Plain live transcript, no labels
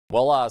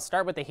We'll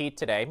start with the heat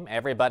today.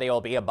 Everybody will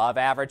be above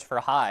average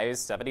for highs,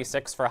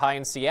 76 for high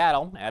in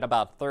Seattle, at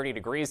about 30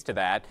 degrees to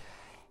that.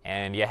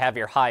 And you have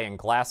your high in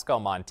Glasgow,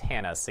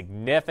 Montana,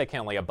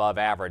 significantly above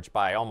average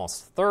by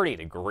almost 30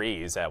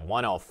 degrees at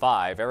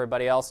 105.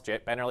 Everybody else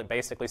generally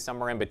basically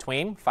somewhere in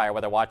between. Fire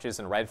weather watches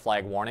and red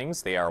flag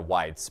warnings, they are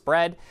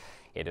widespread.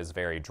 It is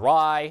very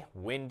dry,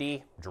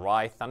 windy,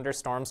 dry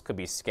thunderstorms could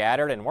be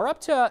scattered, and we're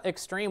up to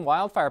extreme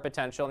wildfire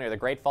potential near the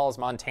Great Falls,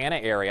 Montana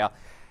area.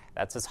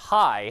 That's as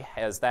high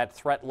as that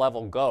threat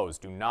level goes.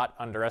 Do not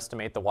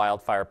underestimate the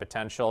wildfire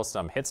potential.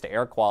 Some hits to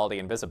air quality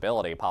and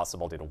visibility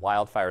possible due to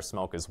wildfire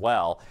smoke as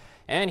well.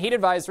 And heat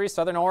advisory,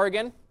 southern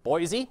Oregon,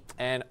 Boise,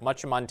 and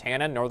much of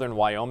Montana, northern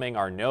Wyoming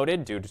are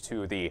noted due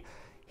to the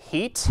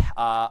heat,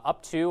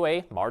 up to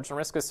a marginal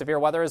risk of severe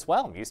weather as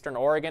well. Eastern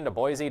Oregon to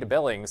Boise to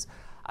Billings,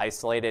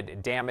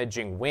 isolated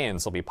damaging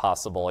winds will be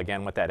possible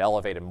again with that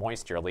elevated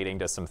moisture leading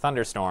to some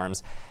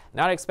thunderstorms.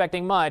 Not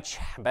expecting much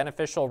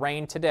beneficial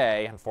rain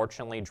today.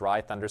 Unfortunately,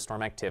 dry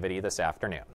thunderstorm activity this afternoon.